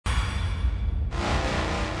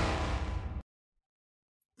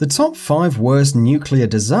The top 5 worst nuclear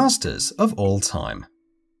disasters of all time.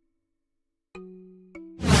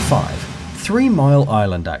 5. 3 Mile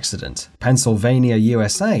Island Accident, Pennsylvania,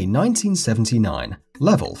 USA, 1979,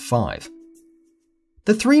 Level 5.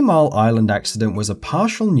 The 3 Mile Island accident was a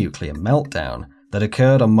partial nuclear meltdown that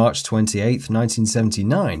occurred on March 28,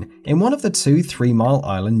 1979 in one of the 2 3 Mile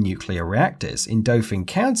Island nuclear reactors in Dauphin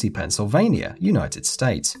County, Pennsylvania, United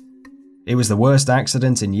States. It was the worst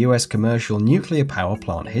accident in US commercial nuclear power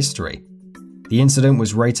plant history. The incident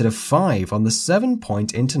was rated a 5 on the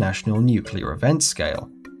 7-point International Nuclear Event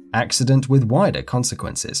Scale, accident with wider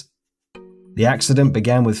consequences. The accident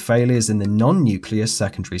began with failures in the non-nuclear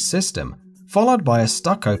secondary system, followed by a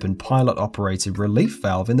stuck-open pilot-operated relief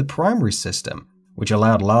valve in the primary system, which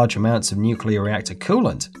allowed large amounts of nuclear reactor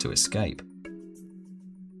coolant to escape.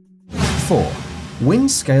 4.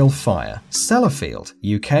 Windscale Fire, Sellafield,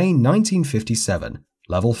 UK, 1957,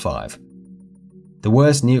 Level 5. The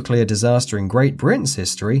worst nuclear disaster in Great Britain's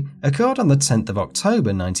history occurred on the 10th of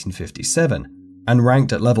October 1957, and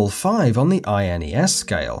ranked at Level 5 on the INES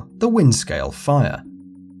scale, the Windscale Fire.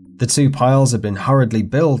 The 2 piles had been hurriedly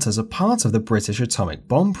built as a part of the British atomic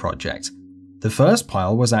bomb project. The first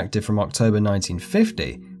pile was active from October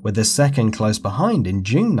 1950, with the second close behind in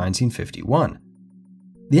June 1951.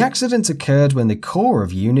 The accident occurred when the core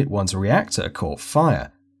of Unit 1's reactor caught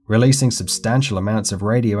fire, releasing substantial amounts of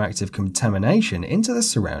radioactive contamination into the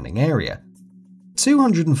surrounding area.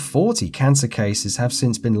 240 cancer cases have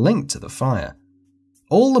since been linked to the fire.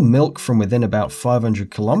 All the milk from within about 500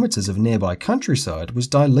 kilometers of nearby countryside was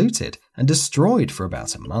diluted and destroyed for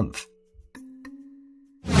about a month.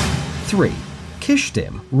 3.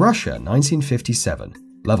 Kyshtym, Russia,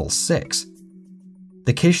 1957, Level 6.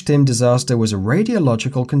 The Kyshtym disaster was a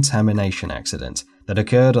radiological contamination accident that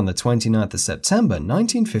occurred on the 29th of September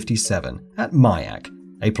 1957 at Mayak,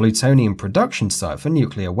 a plutonium production site for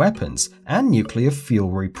nuclear weapons and nuclear fuel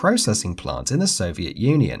reprocessing plant in the Soviet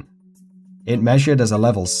Union. It measured as a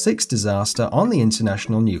Level 6 disaster on the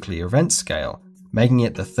International Nuclear Event Scale, making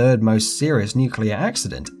it the 3rd most serious nuclear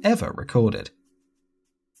accident ever recorded.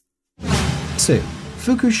 2.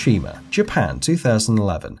 Fukushima, Japan,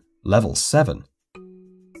 2011, Level 7.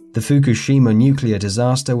 The Fukushima nuclear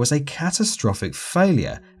disaster was a catastrophic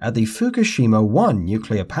failure at the Fukushima 1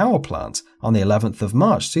 nuclear power plant on the 11th of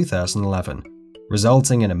March 2011,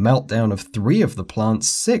 resulting in a meltdown of 3 of the plant's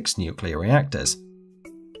 6 nuclear reactors.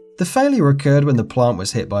 The failure occurred when the plant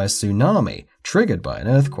was hit by a tsunami triggered by an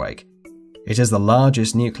earthquake. It is the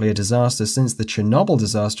largest nuclear disaster since the Chernobyl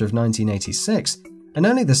disaster of 1986, and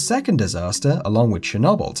only the second disaster, along with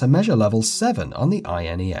Chernobyl, to measure Level 7 on the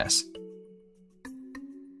INES.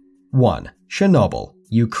 1. Chernobyl,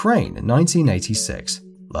 Ukraine, 1986,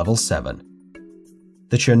 Level 7.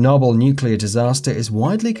 The Chernobyl nuclear disaster is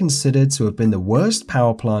widely considered to have been the worst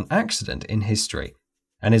power plant accident in history,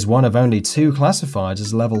 and is one of only 2 classified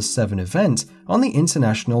as Level 7 event on the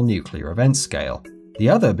International Nuclear Event Scale, the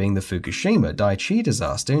other being the Fukushima Daiichi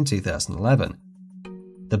disaster in 2011.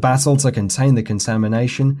 The battle to contain the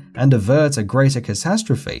contamination and avert a greater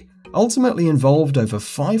catastrophe ultimately involved over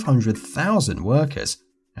 500,000 workers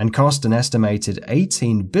and cost an estimated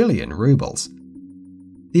 18 billion rubles.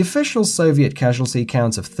 The official Soviet casualty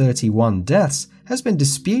count of 31 deaths has been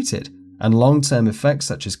disputed, and long-term effects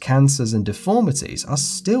such as cancers and deformities are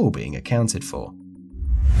still being accounted for.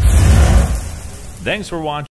 Thanks for watching.